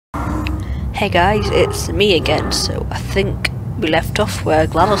Hey guys, it's me again. So I think we left off where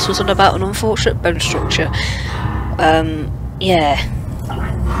GLaDOS was on about an unfortunate bone structure. Yeah.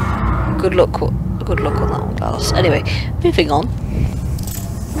 Good luck on that one, GLaDOS. Anyway, moving on.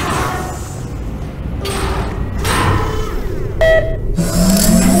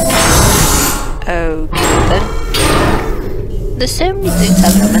 Okay then. There's so many things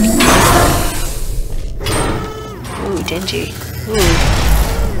happening. Ooh, dingy. Ooh.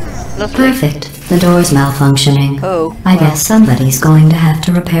 Lovely. Perfect. The door's malfunctioning. Oh. I guess somebody's going to have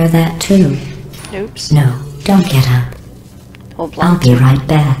to repair that too. Oops. No, don't get up. I'll be right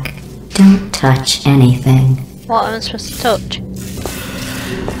back. Don't touch anything. What am I supposed to touch?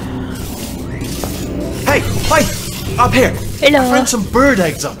 Hey, wait! Up here! Hello. I found some bird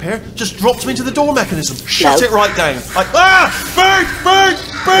eggs up here. Just dropped them into the door mechanism. Shut No. it right down. Bird! Bird!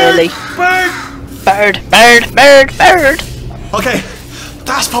 Bird! Really? Bird! Bird! Okay,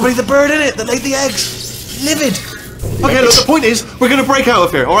 that's probably the bird in it that laid the eggs. Livid. Okay, look, the point is, we're gonna break out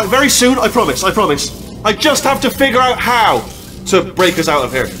of here, alright? Very soon, I promise. I just have to figure out how to break us out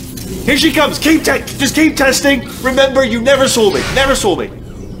of here. Here she comes. Just keep testing. Remember, you never saw me.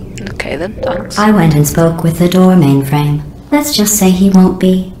 Okay then, thanks. I went and spoke with the door mainframe. Let's just say he won't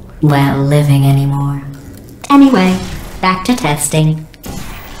be, well, living anymore. Anyway, back to testing.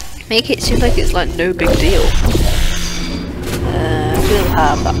 Make it seem like it's like no big deal. We'll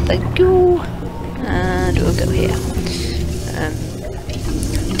have that, thank you. And we'll go here.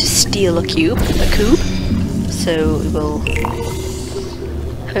 To steal a cube. So we will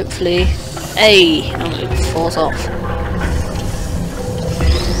hopefully. Hey! Oh, it falls off.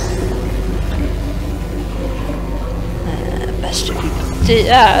 Best if you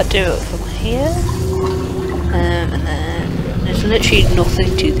do it from here. And then there's literally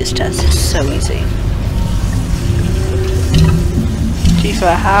nothing to this test. It's so easy. To be fair,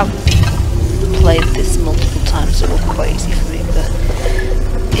 I have played this multiple times, so it was quite easy for me, but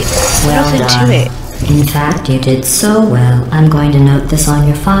it's Well nothing done. to it. In fact, you did so well, I'm going to note this on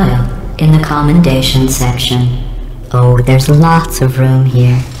your file, in the commendation section. Oh, there's lots of room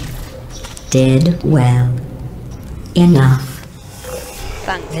here. Did well. Enough.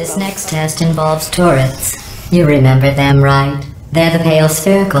 Thanks. This next test involves turrets. You remember them, right? They're the pale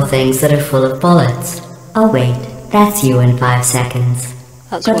spherical things that are full of bullets. Oh wait, that's you in 5 seconds.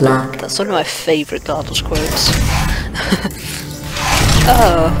 Good luck. That's one of my favourite GLaDOS quotes.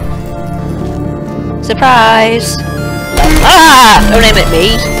 Oh. Surprise! Ah! Don't aim at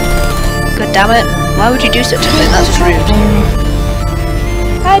me! God damn it. Why would you do such a thing? That's just rude.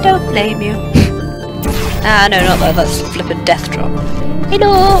 I don't blame you. Ah, no, not that. That's flippin' death drop.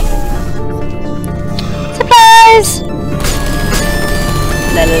 Hello! Surprise!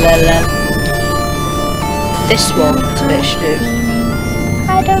 La la la la. This one's a bit stupid.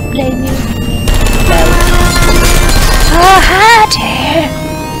 I don't blame you. No. Oh, hi dear!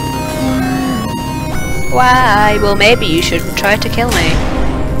 Why? Well, maybe you should try to kill me.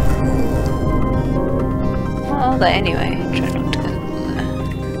 Oh, but anyway, try not to get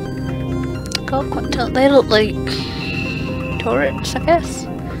there. Can't quite tell. They look like turrets, I guess.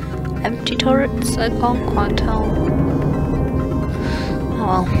 Empty turrets. I can't quite tell.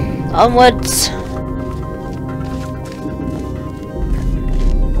 Oh well. Onwards.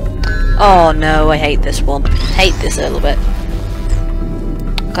 Oh no, I hate this one. Hate this a little bit.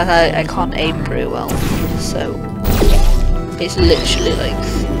 Because I can't aim very well. So it's literally like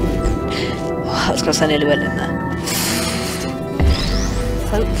oh, that's because I nearly went in there.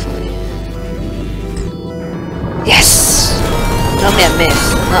 Hopefully. Yes! Normally I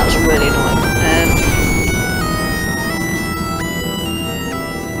missed, and that was really annoying.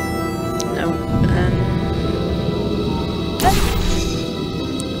 No.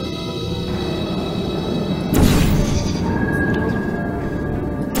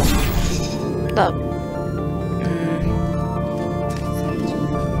 That.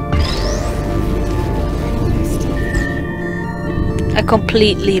 I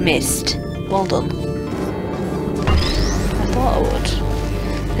completely missed. Well done. I thought I would.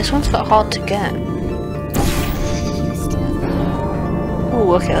 This one's got hard to get.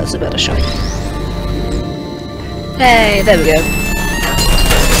 Oh, okay, that's a better shot. Hey, there we go.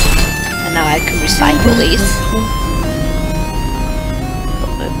 And now I can recycle these.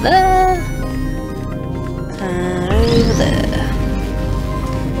 Over there. And over there.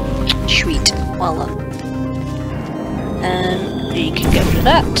 Sweet. Well done. You can get rid of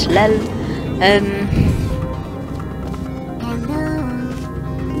that. Lel.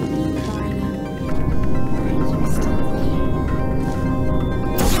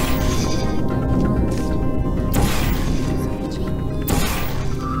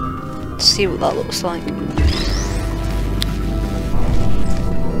 See what that looks like.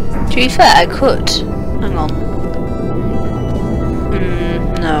 To be fair, I could. Hang on.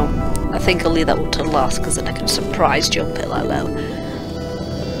 No. I think I'll leave that one to last because then I can surprise jump it like that.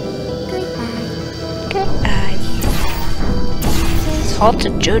 Goodbye. It's hard to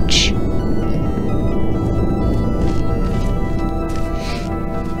judge.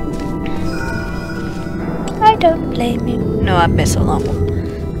 I don't blame you. No, I missed on that one.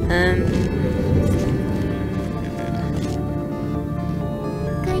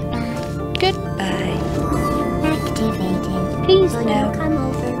 Goodbye. Activating. Please Will no. you come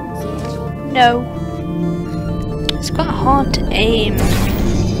over? No. It's quite hard to aim.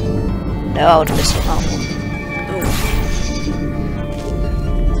 No, I would miss on that one.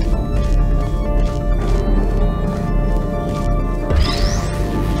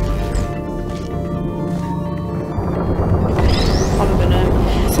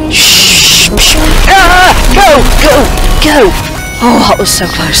 Go! Oh, that was so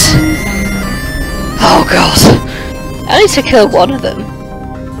close. Oh god. I need to kill one of them.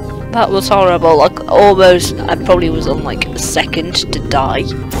 That was horrible. Like, almost, I probably was on like a second to die.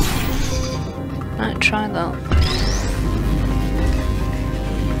 Right, try that.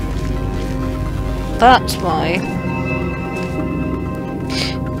 That's why.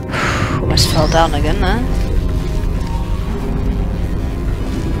 Almost fell down again there.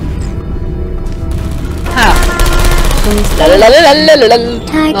 Ha!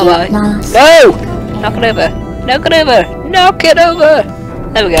 Oh my. No! Knock it over! Knock it over! Knock it over!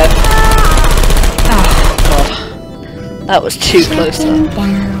 There we go. Oh god. That was too close though.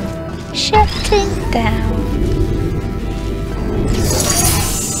 Shutting down.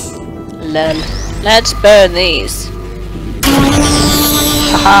 Lol. Let's burn these.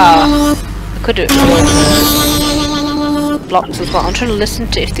 Haha. I could do it for blocks as well. I'm trying to listen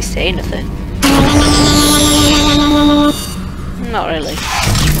to if they say anything. Not really.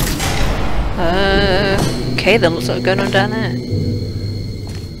 Okay then, looks like what's going on down there.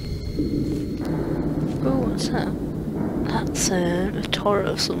 Oh, what's that? That's a turret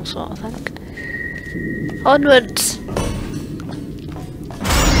of some sort, I think. Onwards!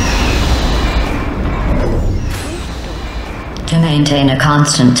 To maintain a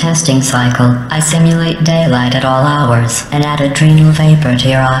constant testing cycle, I simulate daylight at all hours and add adrenal vapor to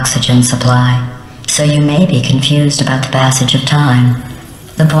your oxygen supply. So you may be confused about the passage of time.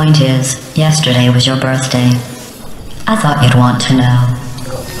 The point is, yesterday was your birthday. I thought you'd want to know.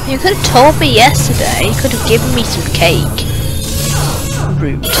 You could have told me yesterday. You could have given me some cake.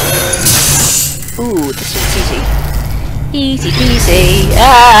 Rude. Ooh, this is easy. Easy peasy.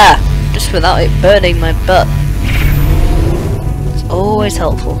 Ah! Just without it burning my butt. It's always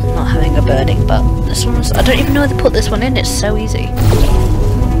helpful not having a burning butt. This one's... I don't even know where they put this one in. It's so easy.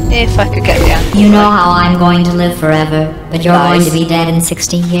 If I could get the angle. You know how I'm going to live forever, but you're going to be dead in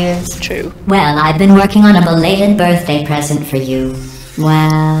 60 years? True. Well, I've been working on a belated birthday present for you.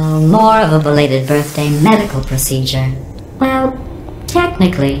 Well, more of a belated birthday medical procedure. Well,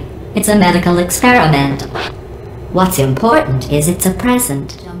 technically, it's a medical experiment. What's important is it's a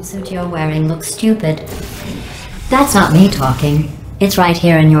present. The jumpsuit you're wearing looks stupid. That's not me talking. It's right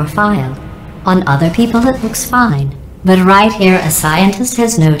here in your file. On other people it looks fine. But right here a scientist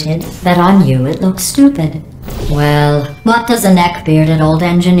has noted that on you it looks stupid. Well, what does a neck-bearded old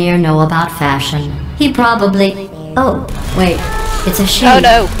engineer know about fashion? He probably... Oh, wait, it's a she. Oh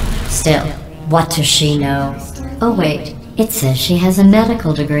no! Still, what does she know? Oh wait, it says she has a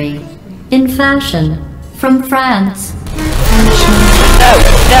medical degree. In fashion. From France. No,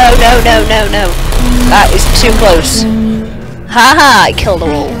 no, no, no, no, no. That is too close. Haha, I killed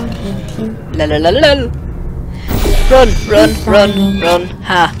them all. La la la la. Run, run, run, run.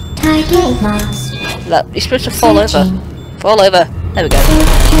 Ha. Target lost. Look, you're supposed to fall over. Fall over. There we go.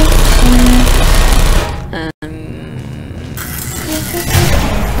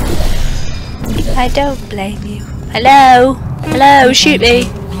 I don't blame you. Hello? Hello, shoot me.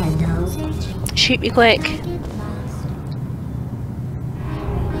 Shoot me quick.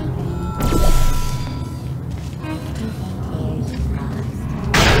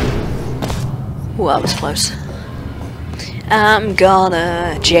 Ooh, that was close. I'm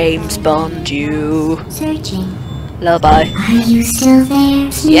gonna James Bond you. Searching. Lullaby. Are you still there?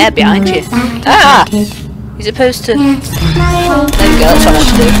 Yeah, behind you. Ah! You're supposed to... There we go, that's what I have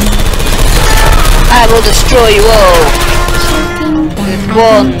to do. I will destroy you all. With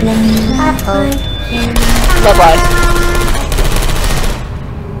one. Bye-bye.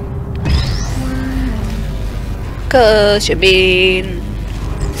 Cause you're mean.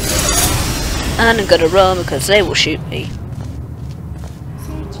 And I'm gonna run because they will shoot me.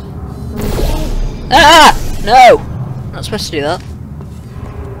 Ah! No! Not supposed to do that.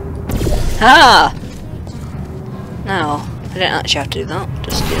 Ah! No, I don't actually have to do that.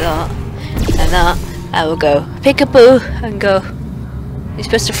 Just do that. And that. I will go peekaboo and go. You're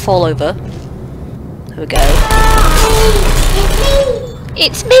supposed to fall over. There we go.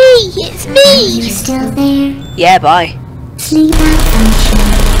 It's me! It's me! Are you still there? Yeah, bye. Sleep out,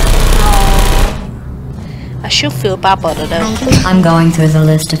 sunshine. I should feel bad, but I don't. I'm going through the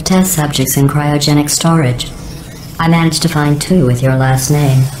list of test subjects in cryogenic storage. I managed to find 2 with your last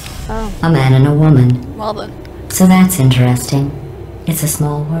name. Oh, A man and a woman. well then. So that's interesting. It's a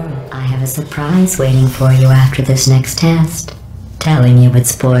small world. I have a surprise waiting for you after this next test. Telling you would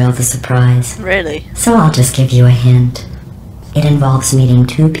spoil the surprise. Really? So I'll just give you a hint. It involves meeting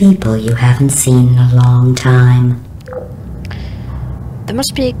 2 people you haven't seen in a long time. There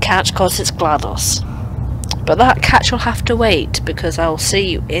must be a catch because it's GLaDOS. But that catch will have to wait because I'll see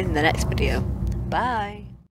you in the next video. Bye.